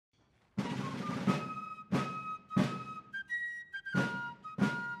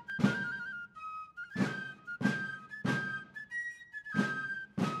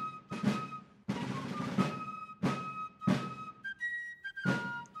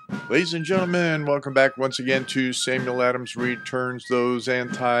Ladies and gentlemen, welcome back once again to Samuel Adams Returns. Those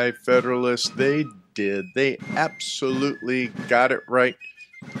anti-federalists, they did. They absolutely got it right.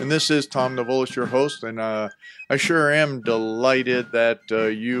 And this is Tom Novolis, your host, and I sure am delighted that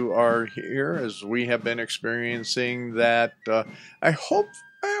you are here as we have been experiencing that. I hope,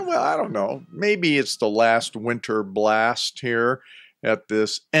 well, I don't know, maybe it's the last winter blast here at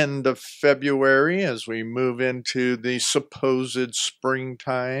this end of February as we move into the supposed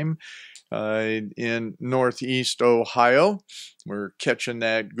springtime in Northeast Ohio. We're catching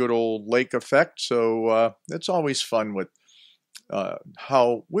that good old lake effect, so it's always fun with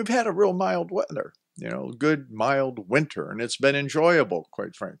how we've had a real mild weather, good mild winter, and it's been enjoyable,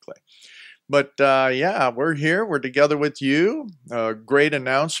 quite frankly. But yeah, we're here. We're together with you. A great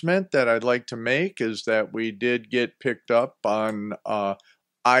announcement that I'd like to make is that we did get picked up on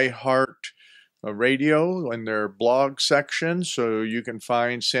iHeart Radio in their blog section. So you can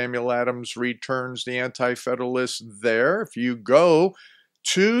find Samuel Adams Returns, the Anti-Federalist there. If you go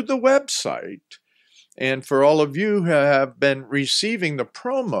to the website, and for all of you who have been receiving the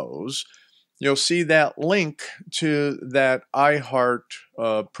promos, you'll see that link to that iHeart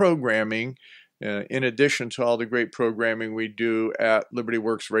programming, in addition to all the great programming we do at Liberty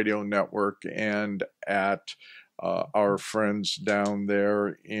Works Radio Network and at our friends down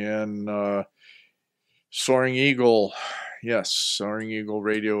there in Soaring Eagle. Yes, Soaring Eagle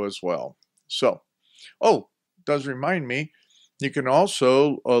Radio as well. So, does remind me, you can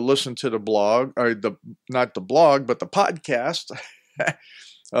also listen to the blog, or not the blog, but the podcast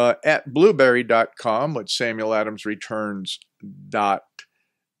at blueberry.com with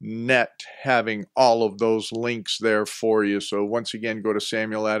samueladamsreturns.net, having all of those links there for you. So once again, go to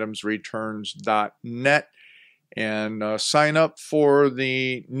samueladamsreturns.net and sign up for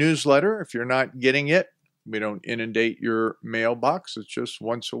the newsletter. If you're not getting it, we don't inundate your mailbox. It's just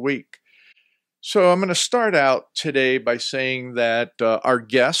once a week. So I'm going to start out today by saying that our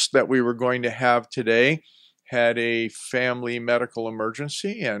guest that we were going to have today had a family medical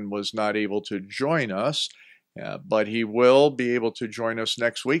emergency and was not able to join us, but he will be able to join us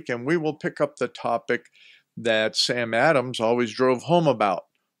next week, and we will pick up the topic that Sam Adams always drove home about: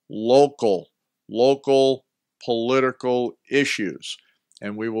 local political issues.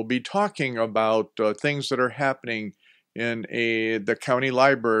 And we will be talking about things that are happening in the county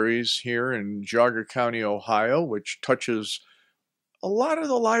libraries here in Geauga County, Ohio, which touches a lot of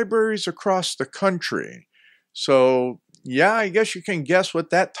the libraries across the country. So, yeah, I guess you can guess what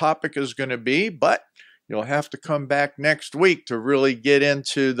that topic is going to be, but you'll have to come back next week to really get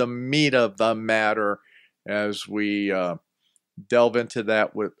into the meat of the matter as we delve into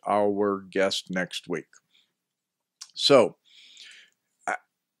that with our guest next week. So,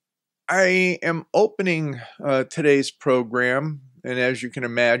 I am opening today's program, and as you can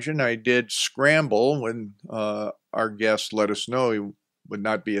imagine, I did scramble when our guest let us know he would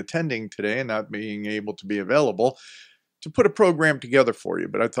not be attending today and not being able to be available, to put a program together for you.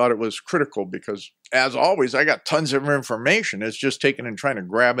 But I thought it was critical because, as always, I got tons of information. It's just taking and trying to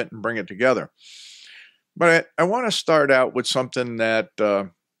grab it and bring it together. But I want to start out with something that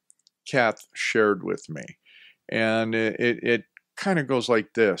Kath shared with me. And it kind of goes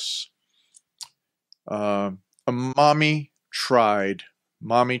like this. A mommy tried,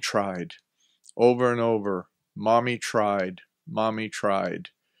 over and over. Mommy tried.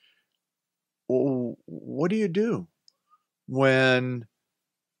 Well, what do you do when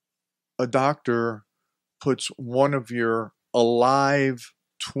a doctor puts one of your alive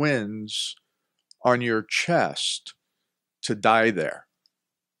twins on your chest to die there?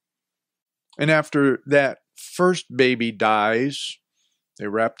 And after that first baby dies, they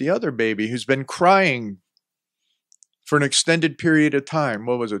wrap the other baby who's been crying for an extended period of time.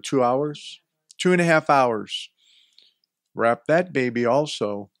 What was it, 2 hours? 2.5 hours. Wrap that baby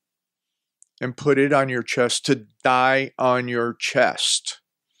also and put it on your chest to die on your chest.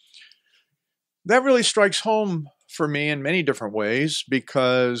 That really strikes home for me in many different ways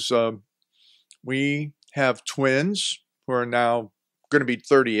because we have twins who are now going to be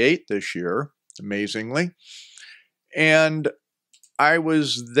 38 this year, amazingly. And I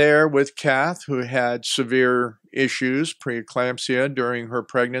was there with Kath, who had severe issues, preeclampsia, during her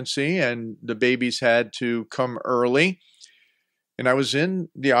pregnancy, and the babies had to come early. And I was in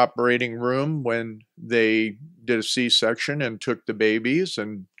the operating room when they did a C-section and took the babies,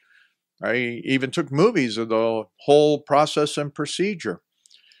 and I even took movies of the whole process and procedure.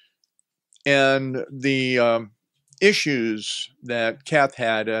 And the issues that Kath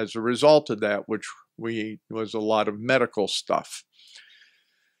had as a result of that, which was a lot of medical stuff.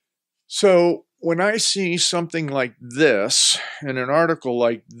 So when I see something like this in an article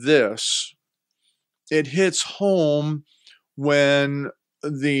like this, it hits home when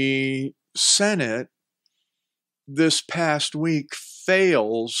the Senate this past week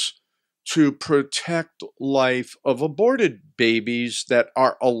fails to protect life of aborted babies that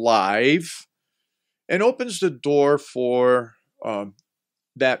are alive and opens the door for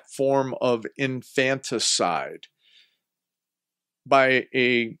that form of infanticide by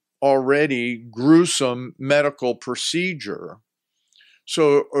a already gruesome medical procedure.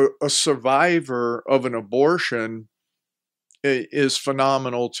 So a survivor of an abortion is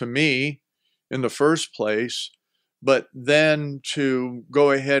phenomenal to me in the first place, but then to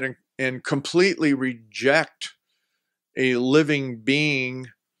go ahead and completely reject a living being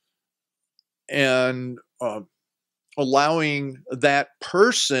and allowing that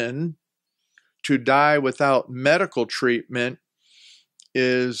person to die without medical treatment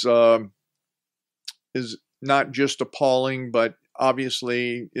is not just appalling, but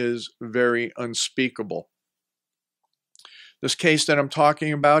obviously is very unspeakable. This case that I'm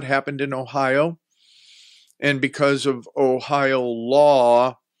talking about happened in Ohio, and because of Ohio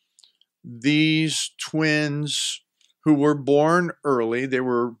law, these twins who were born early, they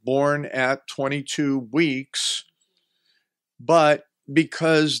were born at 22 weeks, but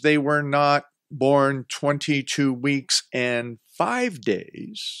because they were not born 22 weeks and 5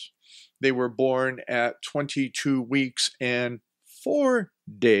 days, they were born at 22 weeks and 4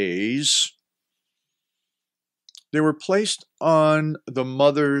 days. They were placed on the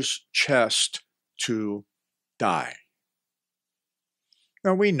mother's chest to die.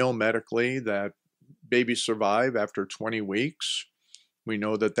 Now, we know medically that babies survive after 20 weeks. We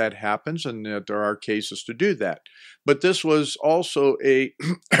know that that happens and that there are cases to do that. But this was also a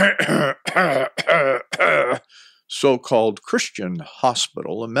so-called Christian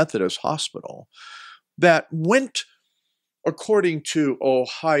hospital, a Methodist hospital, that went according to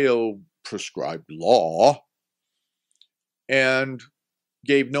Ohio prescribed law and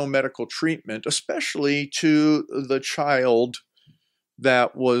gave no medical treatment, especially to the child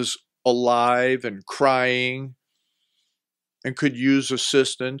that was alive and crying and could use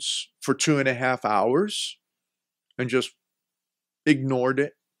assistance for 2.5 hours and just ignored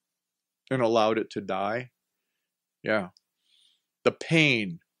it and allowed it to die. Yeah. The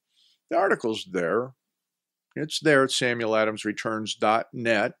pain. The article's there. It's there at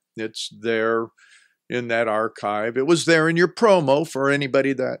samueladamsreturns.net. It's there in that archive. It was there in your promo for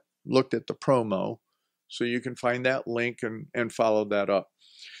anybody that looked at the promo. So you can find that link and follow that up.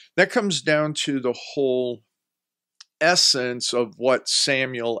 That comes down to the whole essence of what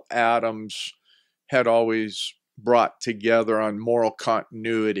Samuel Adams had always brought together on moral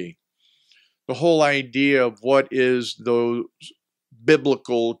continuity. The whole idea of what is those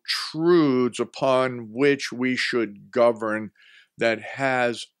biblical truths upon which we should govern that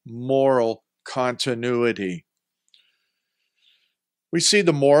has moral continuity. We see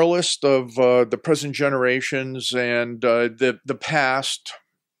the moralist of the present generations and the past,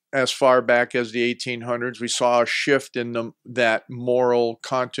 as far back as the 1800s. We saw a shift in that moral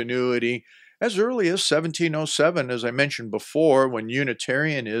continuity as early as 1707, as I mentioned before, when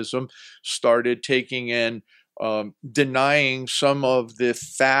Unitarianism started taking in denying some of the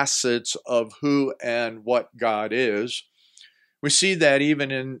facets of who and what God is. We see that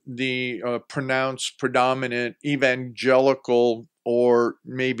even in the pronounced predominant evangelical, or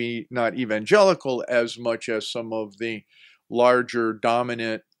maybe not evangelical as much as some of the larger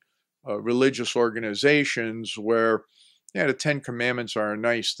dominant religious organizations, where the 10 Commandments are a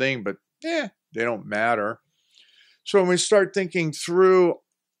nice thing, but they don't matter. So when we start thinking through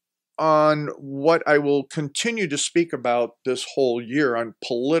on what I will continue to speak about this whole year on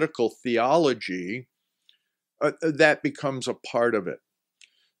political theology, that becomes a part of it.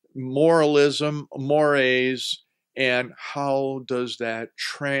 Moralism, mores, and how does that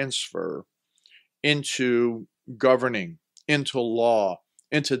transfer into governing, into law,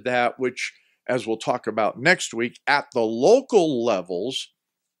 into that which, as we'll talk about next week, at the local levels,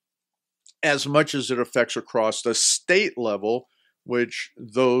 as much as it affects across the state level, which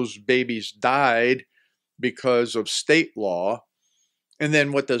those babies died because of state law. And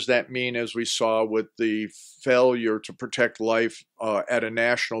then what does that mean, as we saw with the failure to protect life at a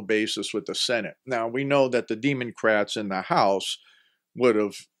national basis with the Senate? Now, we know that the Democrats in the House would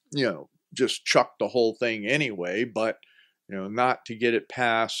have, just chucked the whole thing anyway, but, not to get it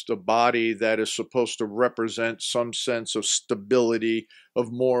past a body that is supposed to represent some sense of stability,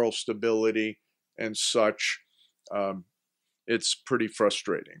 of moral stability and such. It's pretty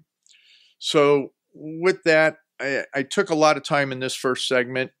frustrating. So with that, I took a lot of time in this first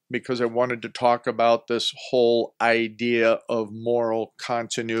segment because I wanted to talk about this whole idea of moral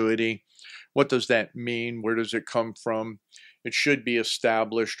continuity. What does that mean? Where does it come from? It should be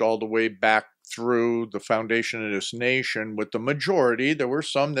established all the way back through the foundation of this nation with the majority. There were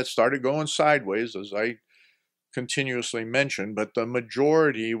some that started going sideways, as I continuously mention, but the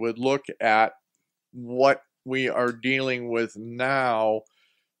majority would look at what we are dealing with now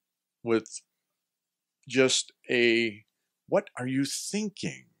with just a, what are you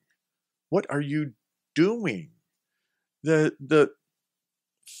thinking? What are you doing? The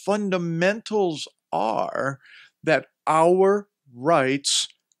fundamentals are that our rights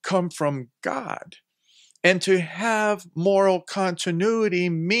come from God. And to have moral continuity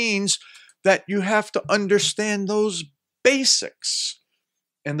means that you have to understand those basics.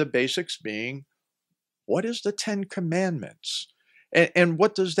 And the basics being, what is the Ten Commandments? And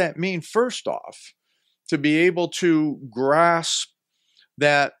what does that mean? First off, to be able to grasp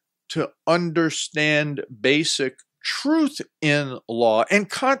that, to understand basic truth in law and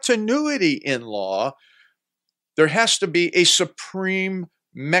continuity in law, there has to be a supreme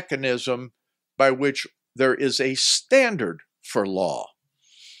mechanism by which there is a standard for law.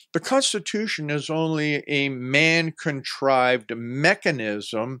 The Constitution is only a man-contrived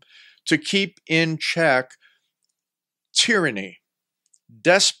mechanism to keep in check tyranny,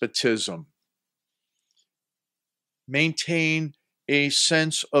 despotism, maintain a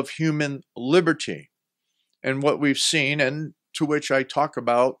sense of human liberty. And what we've seen, and to which I talk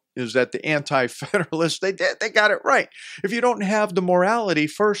about, is that the anti-federalists, they got it right. If you don't have the morality,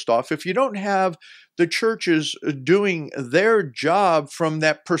 first off, if you don't have the churches doing their job from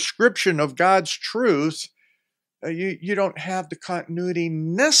that prescription of God's truth, you don't have the continuity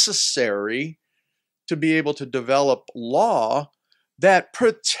necessary to be able to develop law that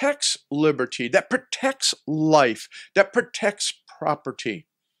protects liberty, that protects life, that protects property.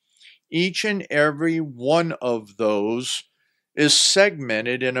 Each and every one of those is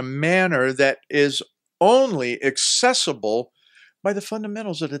segmented in a manner that is only accessible by the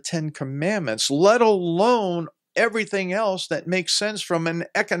fundamentals of the Ten Commandments, let alone everything else that makes sense from an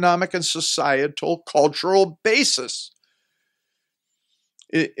economic and societal cultural basis.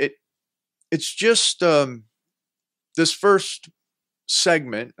 It's just this first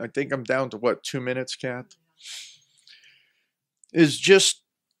segment, I think I'm down to what, 2 minutes, Kath? Is just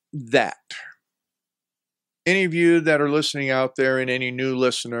that. Any of you that are listening out there and any new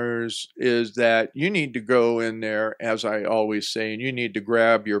listeners, is that you need to go in there, as I always say, and you need to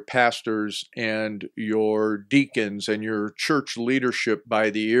grab your pastors and your deacons and your church leadership by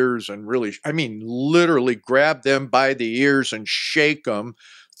the ears and really, I mean, literally grab them by the ears and shake them,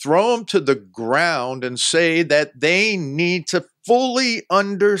 throw them to the ground and say that they need to fully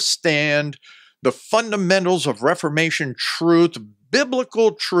understand the fundamentals of Reformation truth,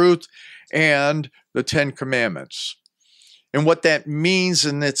 biblical truth, and the Ten Commandments, and what that means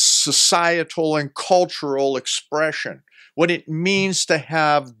in its societal and cultural expression, what it means to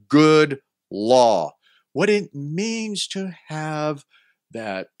have good law, what it means to have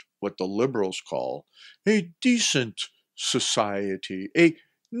that, what the liberals call a decent society, a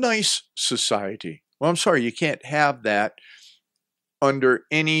nice society. Well, I'm sorry, you can't have that under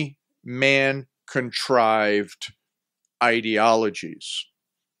any man-contrived ideologies,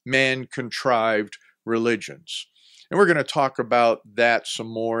 man-contrived religions. And we're going to talk about that some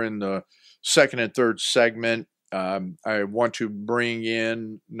more in the second and third segment. I want to bring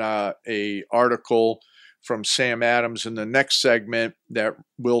in a article from Sam Adams in the next segment that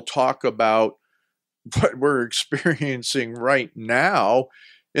will talk about what we're experiencing right now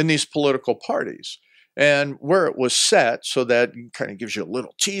in these political parties and where it was set, so that kind of gives you a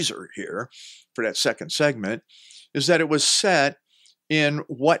little teaser here for that second segment, is that it was set in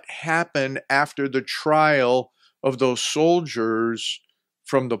what happened after the trial of those soldiers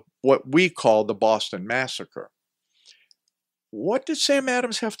from what we call the Boston Massacre. What did Sam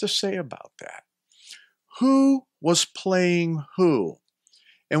Adams have to say about that? Who was playing who?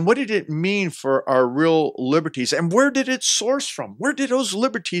 And what did it mean for our real liberties? And where did it source from? Where did those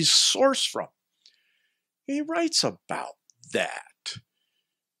liberties source from? He writes about that.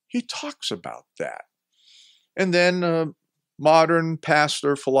 He talks about that. And then modern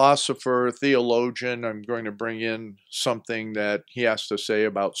pastor, philosopher, theologian, I'm going to bring in something that he has to say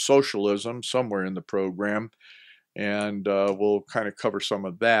about socialism somewhere in the program, and we'll kind of cover some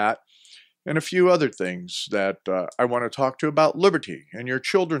of that, and a few other things that I want to talk to about liberty and your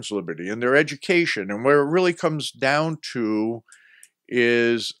children's liberty and their education. And where it really comes down to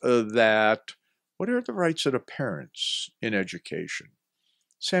is that what are the rights of the parents in education?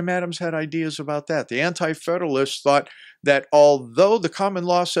 Sam Adams had ideas about that. The Anti-Federalists thought that although the common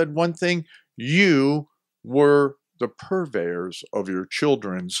law said one thing, you were the purveyors of your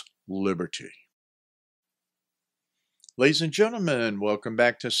children's liberty. Ladies and gentlemen, welcome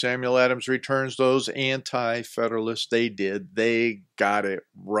back to Samuel Adams Returns. Those Anti-Federalists, they did. They got it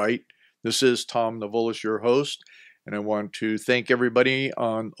right. This is Tom Navolis, your host, and I want to thank everybody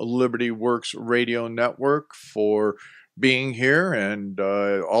on Liberty Works Radio Network for being here, and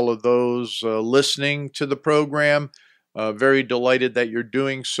all of those listening to the program. Very delighted that you're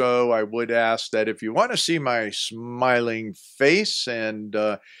doing so. I would ask that if you want to see my smiling face and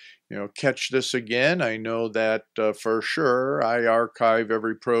catch this again, I know that for sure I archive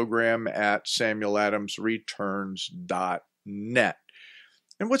every program at samueladamsreturns.net.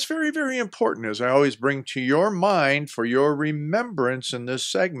 And what's very, very important is I always bring to your mind for your remembrance in this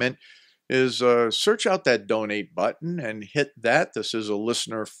segment is search out that donate button and hit that. This is a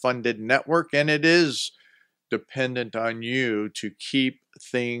listener-funded network, and it is dependent on you to keep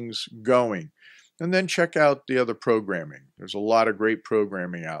things going. And then check out the other programming. There's a lot of great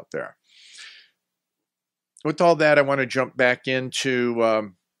programming out there. With all that, I want to jump back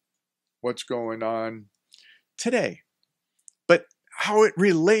into what's going on today. But how it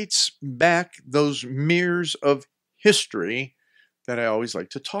relates back those mirrors of history that I always like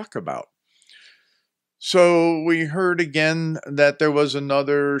to talk about. So we heard again that there was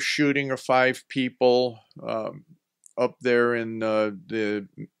another shooting of 5 people up there in the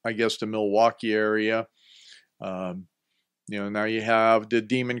Milwaukee area. Now you have the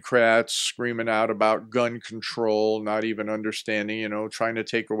Democrats screaming out about gun control, not even understanding, trying to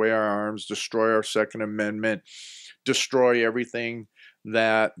take away our arms, destroy our Second Amendment, destroy everything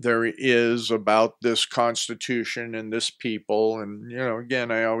that there is about this Constitution and this people. And, again,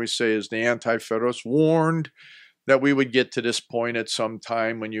 I always say, as the Anti-Federalists warned that we would get to this point at some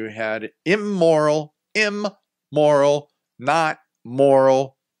time when you had immoral, not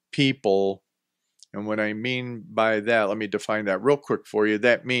moral people. And what I mean by that, let me define that real quick for you.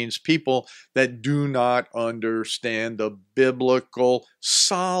 That means people that do not understand the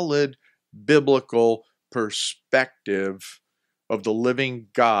solid biblical perspective of the living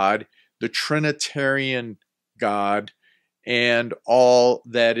God, the Trinitarian God, and all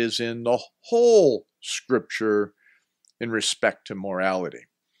that is in the whole Scripture in respect to morality.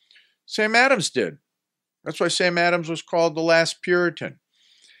 Sam Adams did. That's why Sam Adams was called the last Puritan.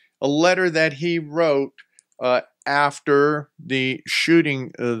 A letter that he wrote after the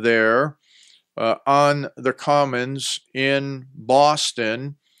shooting there on the Commons in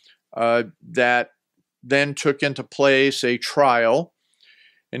Boston that then took into place a trial.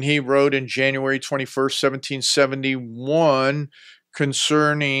 And he wrote in January 21st, 1771,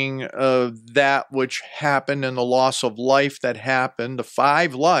 concerning that which happened and the loss of life that happened, the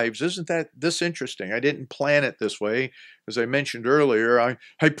 5 lives. Isn't that this interesting? I didn't plan it this way. As I mentioned earlier, I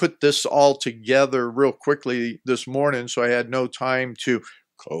put this all together real quickly this morning, so I had no time to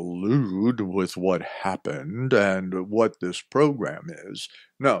collude with what happened and what this program is.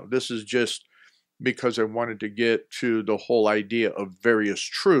 No, this is just because I wanted to get to the whole idea of various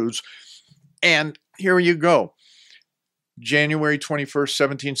truths. And here you go. January 21st,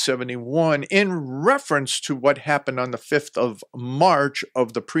 1771, in reference to what happened on the 5th of March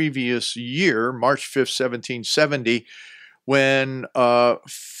of the previous year, March 5th, 1770, when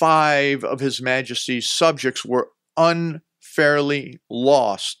 5 of His Majesty's subjects were unfairly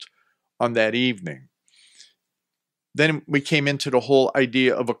lost on that evening. Then we came into the whole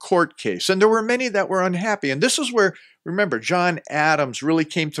idea of a court case, and there were many that were unhappy. And this is where, remember, John Adams really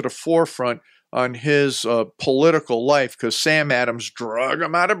came to the forefront on his political life, because Sam Adams drug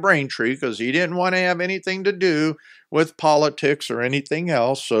him out of Braintree because he didn't want to have anything to do with politics or anything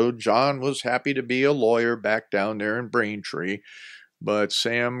else. So John was happy to be a lawyer back down there in Braintree. But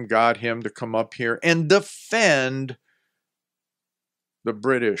Sam got him to come up here and defend the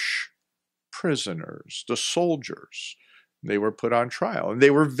British prisoners, the soldiers. They were put on trial and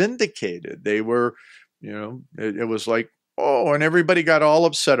they were vindicated. They were, it was like, oh, and everybody got all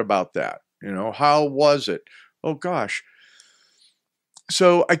upset about that. How was it? Oh gosh.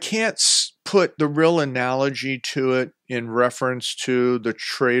 So I can't put the real analogy to it in reference to the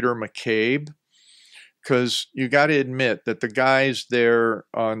traitor McCabe, because you got to admit that the guys there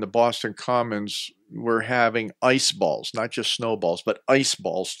on the Boston Commons were having ice balls, not just snowballs, but ice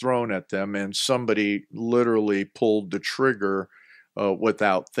balls thrown at them, and somebody literally pulled the trigger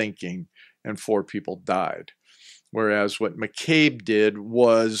without thinking, and 4 people died. Whereas what McCabe did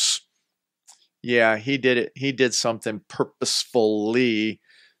was, yeah, he did it. He did something purposefully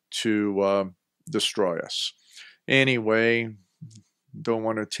to destroy us. Anyway, don't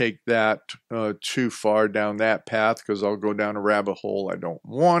want to take that too far down that path, because I'll go down a rabbit hole I don't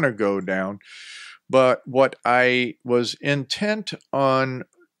want to go down. But what I was intent on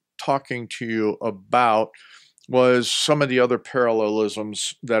talking to you about was some of the other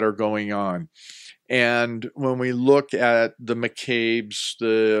parallelisms that are going on. And when we look at the McCabe's,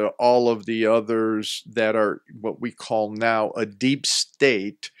 all of the others that are what we call now a deep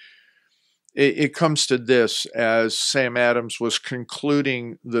state, it comes to this, as Sam Adams was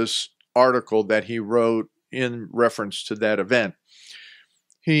concluding this article that he wrote in reference to that event.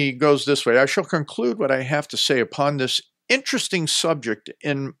 He goes this way: I shall conclude what I have to say upon this interesting subject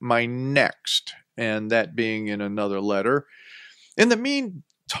in my next, and that being in another letter. In the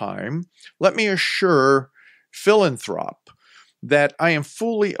meantime, let me assure Philanthrop that I am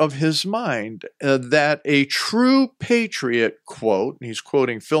fully of his mind, that a true patriot, quote, he's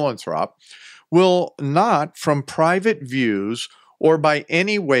quoting Philanthrop, will not from private views or by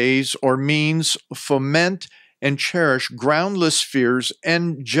any ways or means foment and cherish groundless fears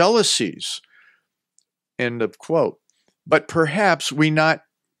and jealousies, end of quote. But perhaps we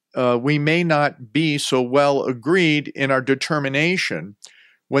may not be so well agreed in our determination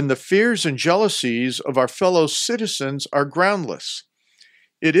when the fears and jealousies of our fellow citizens are groundless.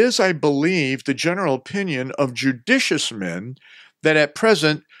 It is, I believe, the general opinion of judicious men that at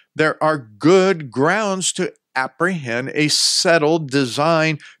present there are good grounds to apprehend a settled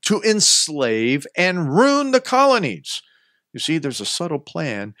design to enslave and ruin the colonies. You see, there's a subtle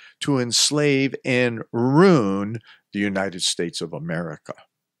plan to enslave and ruin the United States of America.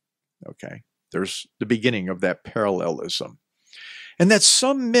 Okay, there's the beginning of that parallelism. And that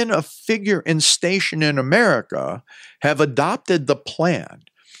some men of figure and station in America have adopted the plan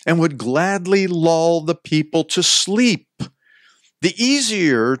and would gladly lull the people to sleep, the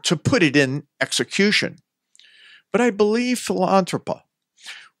easier to put it in execution. But I believe Philanthropa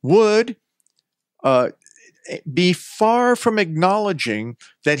would be far from acknowledging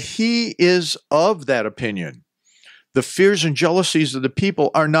that he is of that opinion. The fears and jealousies of the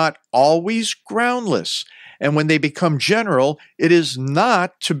people are not always groundless, and when they become general, it is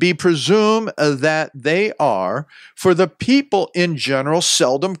not to be presumed that they are, for the people in general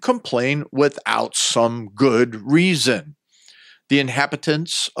seldom complain without some good reason. The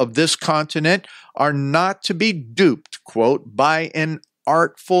inhabitants of this continent are not to be duped, quote, by an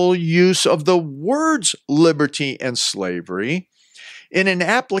artful use of the words liberty and slavery in an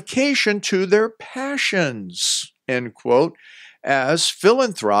application to their passions, end quote, as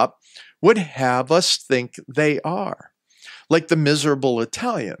Philanthrop would have us think they are, like the miserable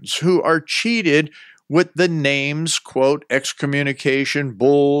Italians who are cheated with the names, quote, excommunication,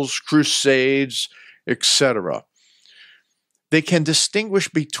 bulls, crusades, etc. They can distinguish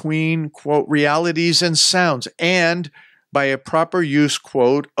between, quote, realities and sounds, and by a proper use,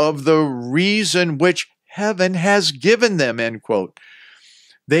 quote, of the reason which heaven has given them, end quote.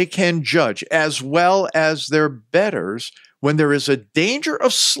 They can judge as well as their betters when there is a danger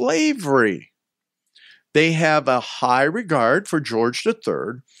of slavery. They have a high regard for George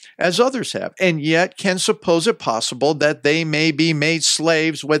III, as others have, and yet can suppose it possible that they may be made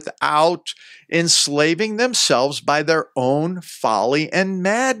slaves without enslaving themselves by their own folly and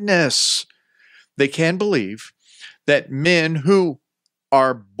madness. They can believe that men who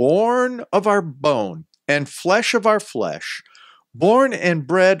are born of our bone and flesh of our flesh, born and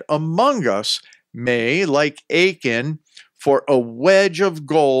bred among us, may, like Achan, for a wedge of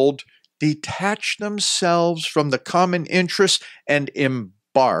gold, detach themselves from the common interest and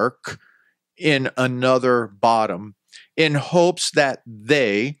embark in another bottom, in hopes that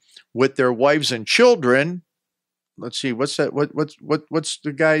they, with their wives and children, let's see, what's that? What's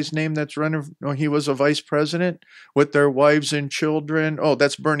the guy's name that's running? No, he was a vice president, with their wives and children. Oh,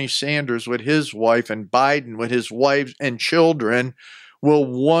 that's Bernie Sanders with his wife, and Biden with his wives and children will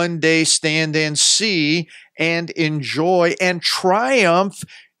one day stand and see and enjoy and triumph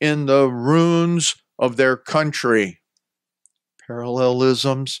in the ruins of their country.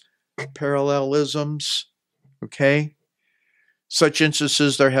 Parallelisms, okay? Such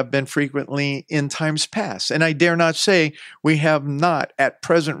instances there have been frequently in times past, and I dare not say we have not at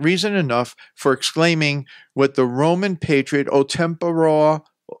present reason enough for exclaiming with the Roman patriot, o tempora,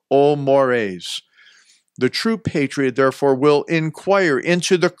 o mores. The true patriot, therefore, will inquire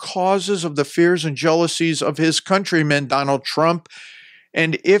into the causes of the fears and jealousies of his countryman, Donald Trump,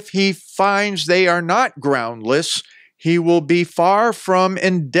 and if he finds they are not groundless, he will be far from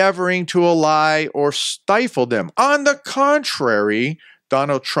endeavoring to allay or stifle them. On the contrary,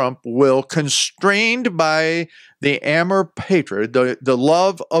 Donald Trump will, constrained by the amor patria, the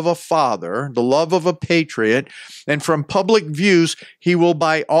love of a father, the love of a patriot, and from public views, he will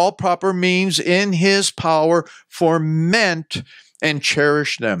by all proper means in his power foment and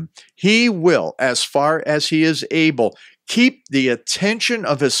cherish them. He will, as far as he is able, keep the attention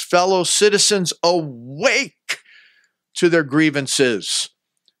of his fellow citizens awake to their grievances.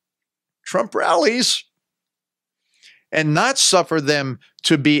 Trump rallies, and not suffer them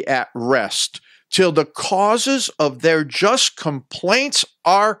to be at rest till the causes of their just complaints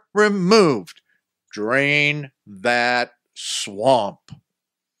are removed. Drain that swamp.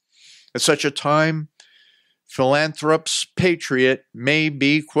 At such a time, philanthrop's patriot may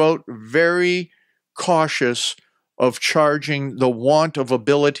be, quote, very cautious of charging the want of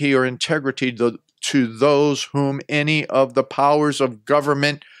ability or integrity to those whom any of the powers of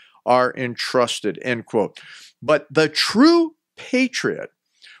government are entrusted, end quote. But the true patriot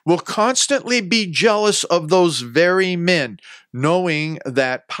will constantly be jealous of those very men, knowing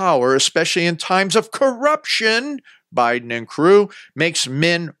that power, especially in times of corruption, Biden and crew, makes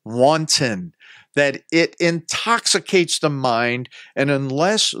men wanton, that it intoxicates the mind, and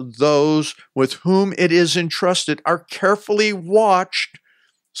unless those with whom it is entrusted are carefully watched,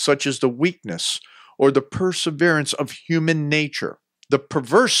 such as the weakness or the perseverance of human nature, the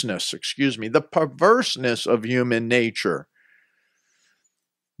perverseness of human nature,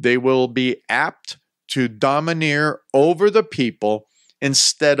 they will be apt to domineer over the people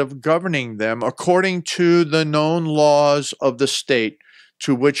instead of governing them according to the known laws of the state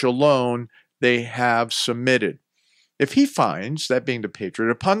to which alone they have submitted. If he finds, that being the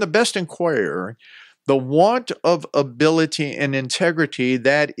patriot, upon the best inquiry, the want of ability and integrity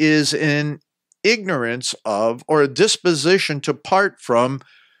that is in ignorance of or a disposition to part from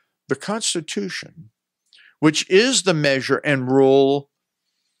the Constitution, which is the measure and rule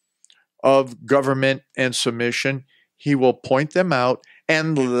of government and submission, he will point them out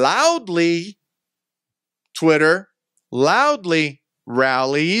and loudly, Twitter, loudly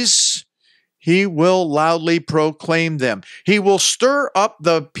rallies, he will loudly proclaim them. He will stir up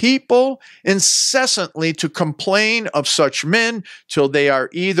the people incessantly to complain of such men till they are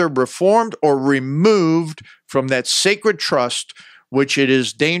either reformed or removed from that sacred trust which it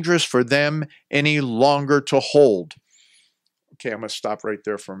is dangerous for them any longer to hold. Okay, I'm going to stop right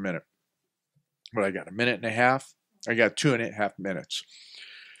there for a minute. What, I got a minute and a half? I got 2.5 minutes.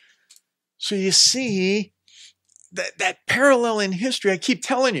 So you see, that parallel in history, I keep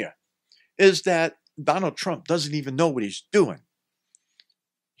telling you, is that Donald Trump doesn't even know what he's doing.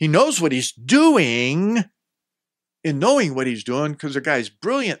 He knows what he's doing in knowing what he's doing because the guy's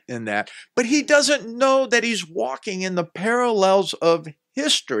brilliant in that, but he doesn't know that he's walking in the parallels of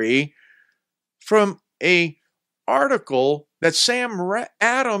history from an article that Sam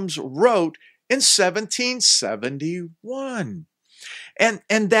Adams wrote in 1771.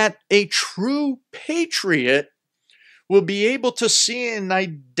 And that a true patriot will be able to see and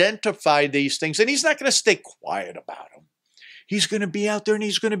identify these things. And he's not going to stay quiet about them. He's going to be out there and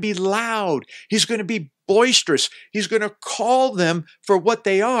he's going to be loud. He's going to be boisterous. He's going to call them for what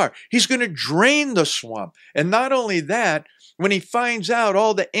they are. He's going to drain the swamp. And not only that, when he finds out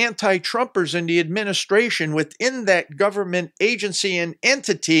all the anti-Trumpers in the administration within that government agency and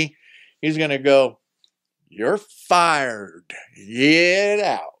entity, he's going to go, "You're fired. Get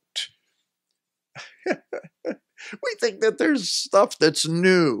out." We think that there's stuff that's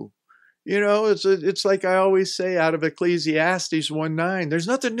new. You know, it's like I always say out of Ecclesiastes 1:9, there's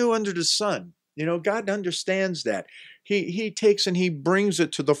nothing new under the sun. You know, God understands that. He takes and he brings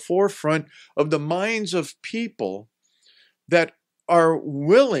it to the forefront of the minds of people that are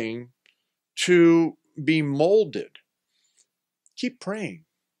willing to be molded. Keep praying.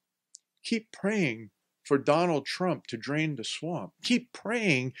 Keep praying for Donald Trump to drain the swamp. Keep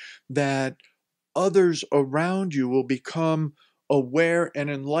praying that others around you will become aware and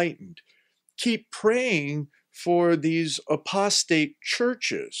enlightened. Keep praying for these apostate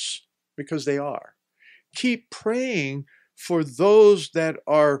churches, because they are. Keep praying for those that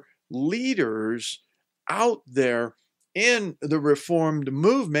are leaders out there in the Reformed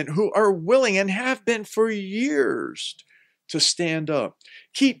movement who are willing and have been for years to stand up.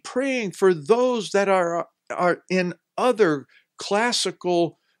 Keep praying for those that are in other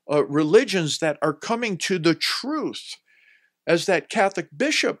classical religions that are coming to the truth, as that Catholic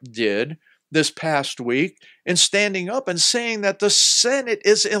bishop did this past week in standing up and saying that the Senate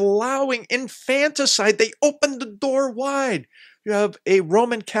is allowing infanticide. They opened the door wide. You have a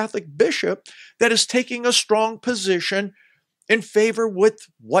Roman Catholic bishop that is taking a strong position in favor with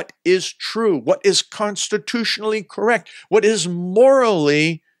what is true, what is constitutionally correct, what is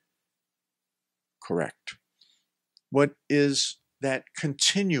morally correct, what is that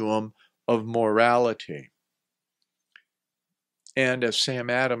continuum of morality. And as Sam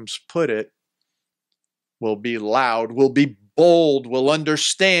Adams put it, will be loud, will be bold, will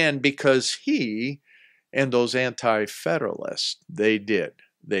understand, because he and those anti-federalists, they did.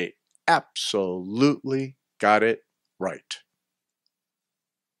 They absolutely got it right.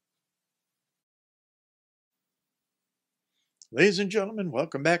 Ladies and gentlemen,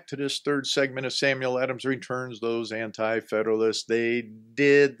 welcome back to this third segment of Samuel Adams Returns Those Anti-Federalists. They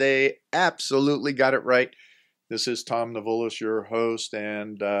did. They absolutely got it right. This is Tom Navulis, your host,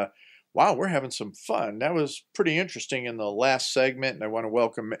 and wow, we're having some fun. That was pretty interesting in the last segment, and I want to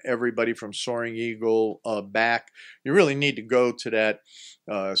welcome everybody from Soaring Eagle back. You really need to go to that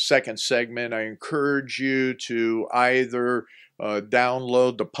second segment. I encourage you to either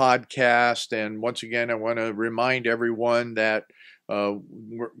download the podcast, and once again, I want to remind everyone that not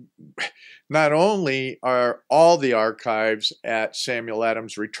only are all the archives at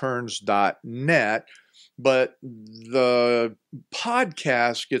samueladamsreturns.net, but the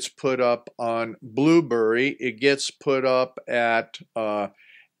podcast gets put up on Blueberry. It gets put up at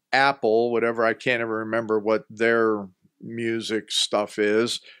Apple, whatever. I can't ever remember what their music stuff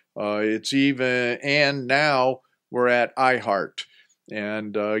is. It's even, and now we're at iHeart.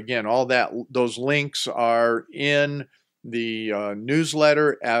 And again, all those links are in the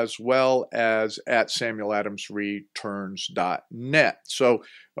newsletter, as well as at samueladamsreturns.net. So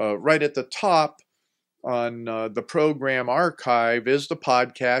right at the top on the program archive is the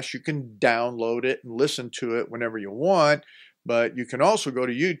podcast. You can download it and listen to it whenever you want, but you can also go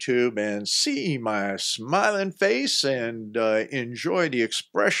to YouTube and see my smiling face and enjoy the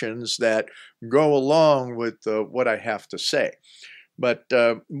expressions that go along with what I have to say. But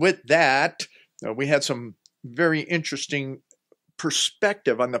with that, we had some very interesting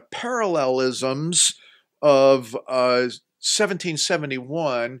perspective on the parallelisms of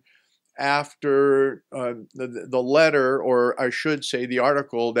 1771 after the letter, or I should say the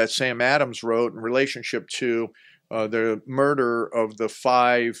article that Sam Adams wrote in relationship to the murder of the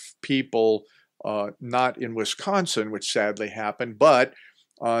 5 people, not in Wisconsin, which sadly happened, but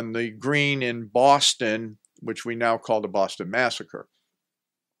on the green in Boston, which we now call the Boston Massacre.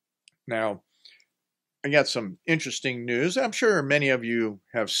 Now, I got some interesting news I'm sure many of you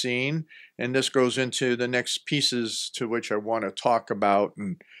have seen, and this goes into the next pieces to which I want to talk about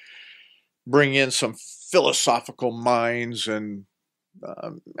and bring in some philosophical minds and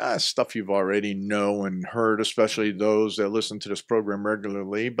stuff you've already know and heard, especially those that listen to this program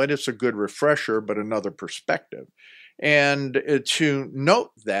regularly, but it's a good refresher, but another perspective. And to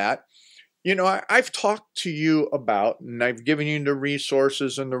note that, you know, I've talked to you about, and I've given you the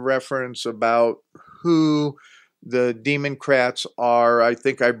resources and the reference about who the Democrats are. I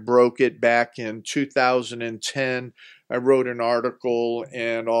think I broke it back in 2010. I wrote an article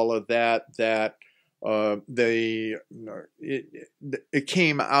and all of that, it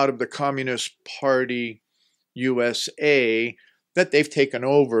came out of the Communist Party USA that they've taken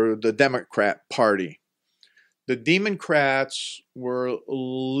over the Democrat Party. The Democrats were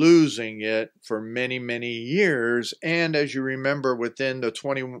losing it for many, many years, and as you remember, within the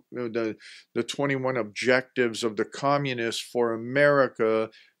 21 objectives of the Communists for America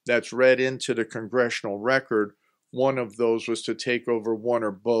that's read into the congressional record, one of those was to take over one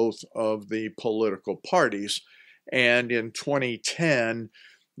or both of the political parties. And in 2010,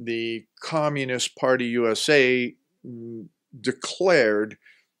 the Communist Party USA declared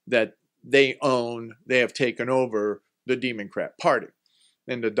that they have taken over the Democrat Party.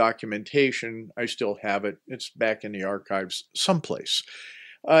 And the documentation, I still have it. It's back in the archives someplace.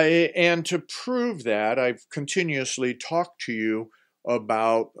 And to prove that, I've continuously talked to you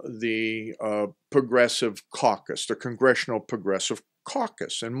about the Progressive Caucus, the Congressional Progressive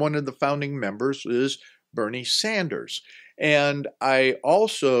Caucus. And one of the founding members is Bernie Sanders. And I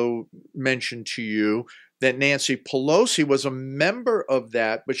also mentioned to you that Nancy Pelosi was a member of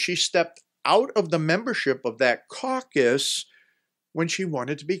that, but she stepped out of the membership of that caucus when she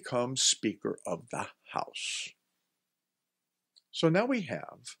wanted to become Speaker of the House. So now we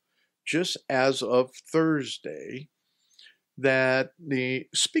have, just as of Thursday, that the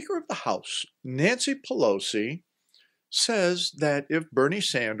Speaker of the House, Nancy Pelosi, says that if Bernie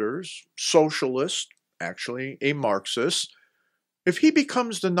Sanders, socialist, actually a Marxist, if he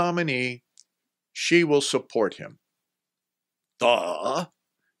becomes the nominee, she will support him.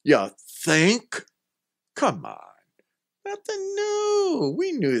 You think? Come on. Nothing new.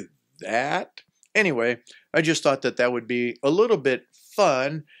 We knew that. Anyway, I just thought that that would be a little bit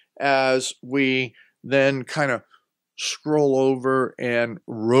fun as we then kind of scroll over and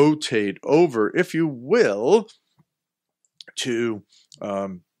rotate over, if you will, to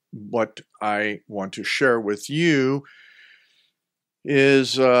what I want to share with you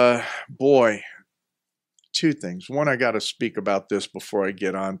is, boy, two things. One, I got to speak about this before I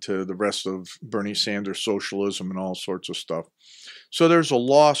get on to the rest of Bernie Sanders socialism and all sorts of stuff. So there's a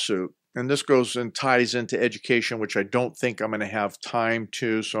lawsuit, and this goes and ties into education, which I don't think I'm going to have time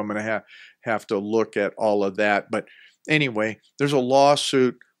to, so I'm going to have to look at all of that. But anyway, there's a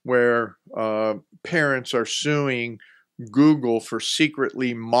lawsuit where parents are suing Google for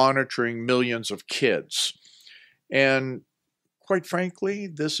secretly monitoring millions of kids. And quite frankly,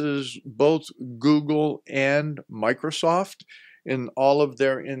 this is both Google and Microsoft in all of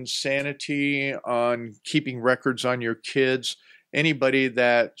their insanity on keeping records on your kids. Anybody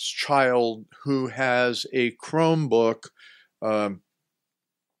that's child who has a Chromebook,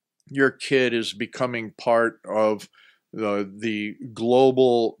 your kid is becoming part of the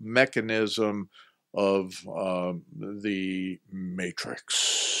global mechanism of the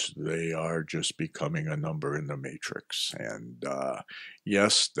matrix. They are just becoming a number in the matrix. And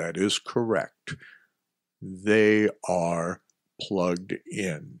yes, that is correct. They are plugged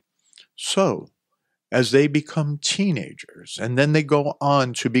in. So, as they become teenagers and then they go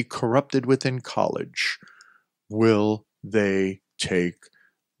on to be corrupted within college, will they take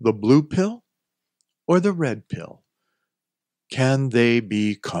the blue pill or the red pill? Can they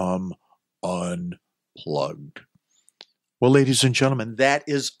become unplugged? Well, ladies and gentlemen, that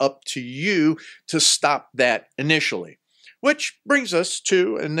is up to you to stop that initially. Which brings us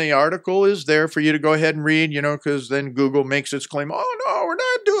to, and the article is there for you to go ahead and read, because then Google makes its claim, oh no, we're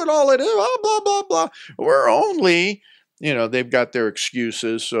not doing all of this, blah, blah, blah, blah. We're only, they've got their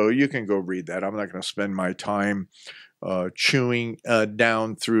excuses, so you can go read that. I'm not going to spend my time chewing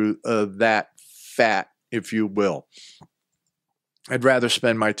down through that fat, if you will. I'd rather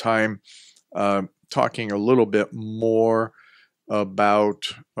spend my time talking a little bit more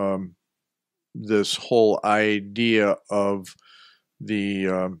about this whole idea of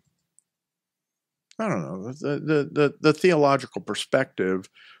the the theological perspective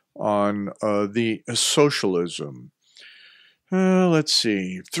on the socialism. Let's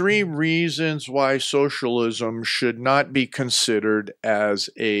see. 3 reasons why socialism should not be considered as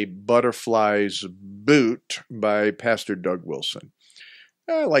a butterfly's boot by Pastor Doug Wilson.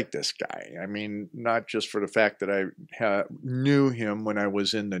 I like this guy. I mean, not just for the fact that I knew him when I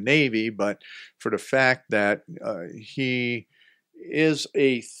was in the Navy, but for the fact that he is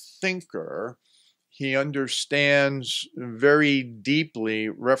a thinker. He understands very deeply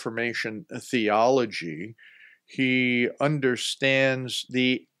Reformation theology. He understands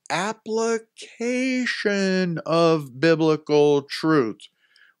the application of biblical truth,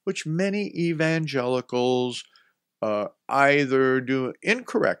 which many evangelicals either do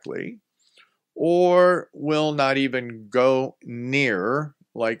incorrectly or will not even go near,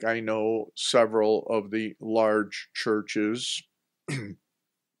 like I know several of the large churches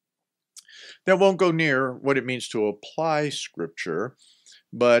that won't go near what it means to apply Scripture,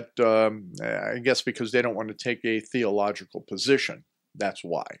 but I guess because they don't want to take a theological position. That's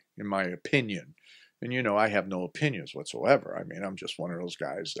why, in my opinion. And I have no opinions whatsoever. I mean, I'm just one of those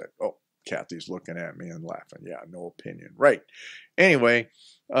guys that, oh, Kathy's looking at me and laughing. Yeah, no opinion. Right. Anyway,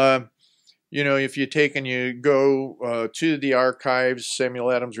 if you take and you go to the archives,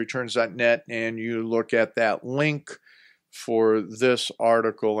 SamuelAdamsReturns.net, and you look at that link for this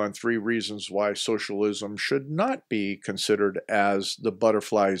article on 3 reasons why socialism should not be considered as the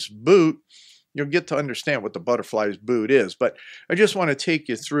butterfly's boot, you'll get to understand what the butterfly's boot is. But I just want to take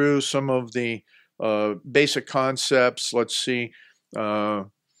you through some of the basic concepts. Let's see.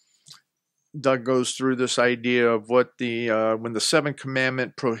 Doug goes through this idea of what when the 7th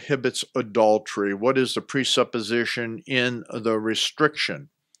commandment prohibits adultery, what is the presupposition in the restriction?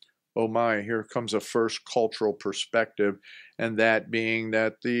 Oh my, here comes a first cultural perspective, and that being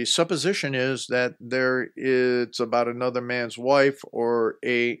that the supposition is that it's about another man's wife or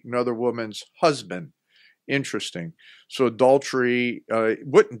another woman's husband. Interesting. So adultery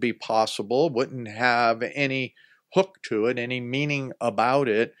wouldn't be possible, wouldn't have any hook to it, any meaning about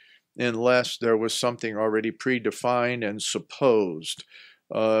it, unless there was something already predefined and supposed.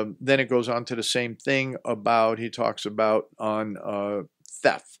 Then it goes on to the same thing he talks about on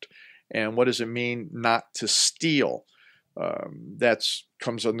theft. And what does it mean not to steal? That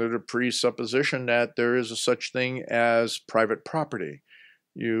comes under the presupposition that there is a such thing as private property.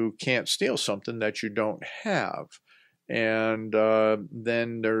 You can't steal something that you don't have. And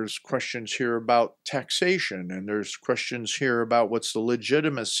then there's questions here about taxation, and there's questions here about what's the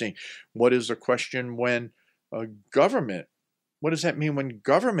legitimacy. What is the question when government, what does that mean when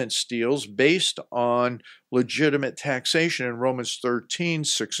government steals based on legitimate taxation in Romans 13,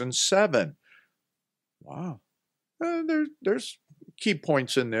 6 and 7? Wow. There's key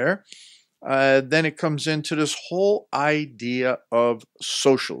points in there. Then it comes into this whole idea of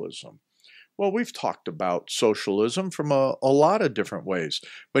socialism. Well, we've talked about socialism from a lot of different ways,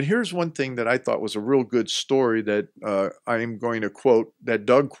 but here's one thing that I thought was a real good story that I'm going to quote, that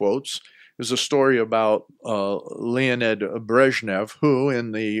Doug quotes, is a story about Leonid Brezhnev, who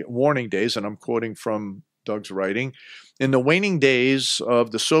in the waning days, and I'm quoting from Doug's writing, in the waning days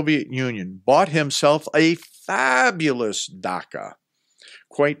of the Soviet Union, bought himself a fabulous dacha.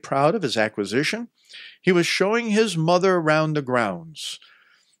 Quite proud of his acquisition, he was showing his mother around the grounds.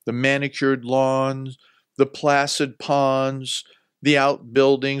 The manicured lawns, the placid ponds, the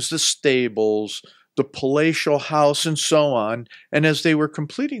outbuildings, the stables, the palatial house, and so on. And as they were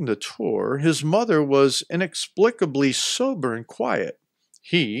completing the tour, his mother was inexplicably sober and quiet.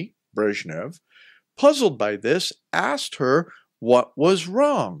 He, Brezhnev, puzzled by this, asked her what was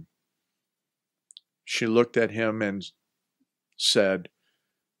wrong. She looked at him and said,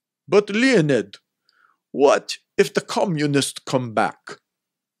 "But Leonid, what if the communists come back?"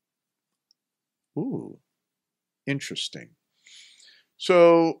 Ooh, interesting.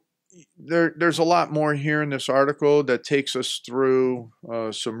 So there's a lot more here in this article that takes us through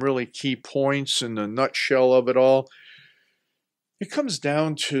some really key points in the nutshell of it all. It comes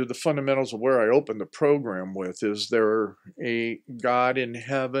down to the fundamentals of where I opened the program with. Is there a God in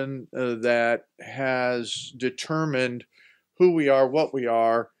heaven that has determined who we are, what we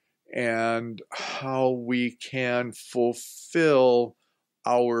are, and how we can fulfill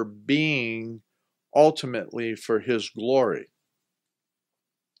our being ultimately for his glory?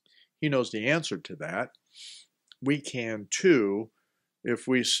 He knows the answer to that. We can too if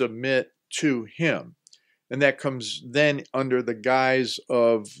we submit to him. And that comes then under the guise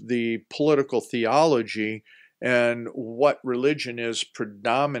of the political theology and what religion is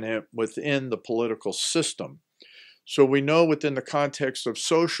predominant within the political system. So we know within the context of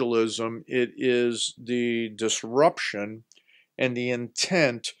socialism, it is the disruption and the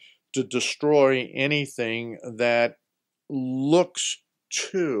intent to destroy anything that looks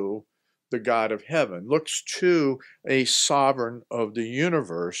to the God of heaven, looks to a sovereign of the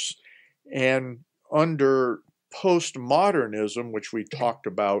universe. And under postmodernism, which we talked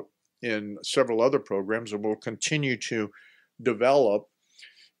about in several other programs and will continue to develop,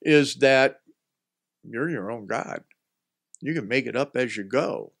 is that you're your own God. You can make it up as you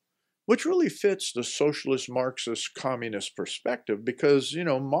go, which really fits the socialist, Marxist, communist perspective because,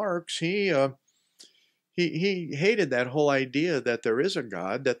 Marx, he hated that whole idea that there is a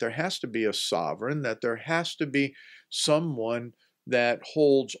God, that there has to be a sovereign, that there has to be someone that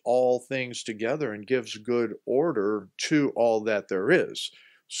holds all things together and gives good order to all that there is.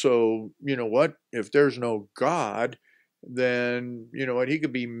 So, you know what? If there's no God, then, he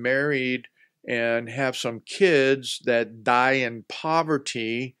could be married and have some kids that die in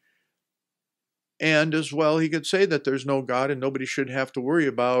poverty. And as well, he could say that there's no God and nobody should have to worry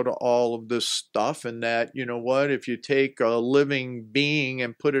about all of this stuff. And that, if you take a living being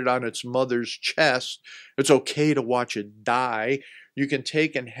and put it on its mother's chest, it's okay to watch it die. You can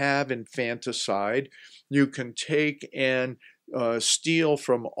take and have infanticide. You can take and steal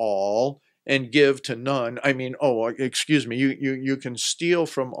from all and give to none. You can steal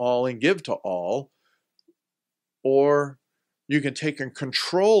from all and give to all. Or you can take and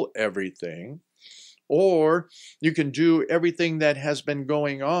control everything. Or you can do everything that has been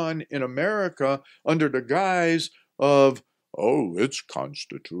going on in America under the guise of, it's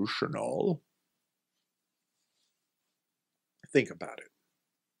constitutional. Think about it.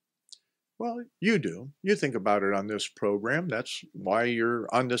 Well, you do. You think about it on this program. That's why you're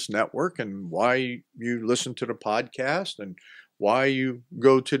on this network and why you listen to the podcast and why you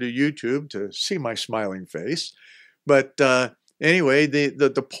go to the YouTube to see my smiling face. But anyway,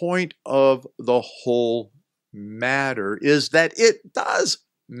 the point of the whole matter is that it does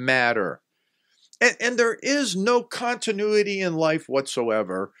matter. And there is no continuity in life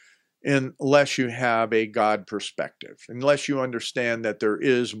whatsoever unless you have a God perspective, unless you understand that there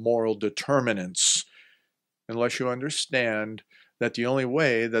is moral determinants, unless you understand that the only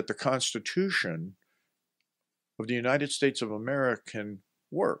way that the Constitution of the United States of America can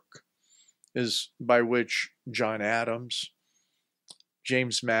work is by which John Adams,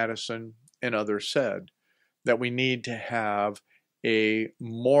 James Madison, and others said that we need to have a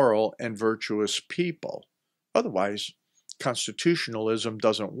moral and virtuous people. Otherwise, constitutionalism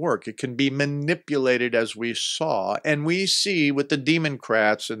doesn't work. It can be manipulated, as we saw, and we see with the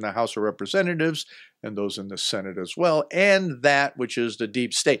Democrats in the House of Representatives and those in the Senate as well, and that which is the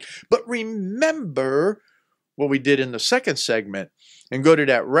deep state. But remember what we did in the second segment and go to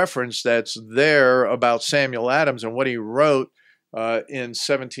that reference that's there about Samuel Adams and what he wrote in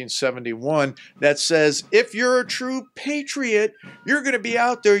 1771 that says, if you're a true patriot, you're going to be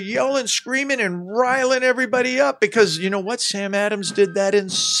out there yelling, screaming, and riling everybody up, because you know what? Sam Adams did that in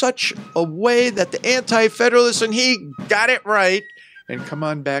such a way that the anti-federalists, and he got it right. And come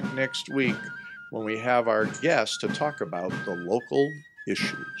on back next week when we have our guest to talk about the local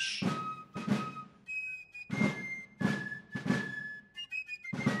issues.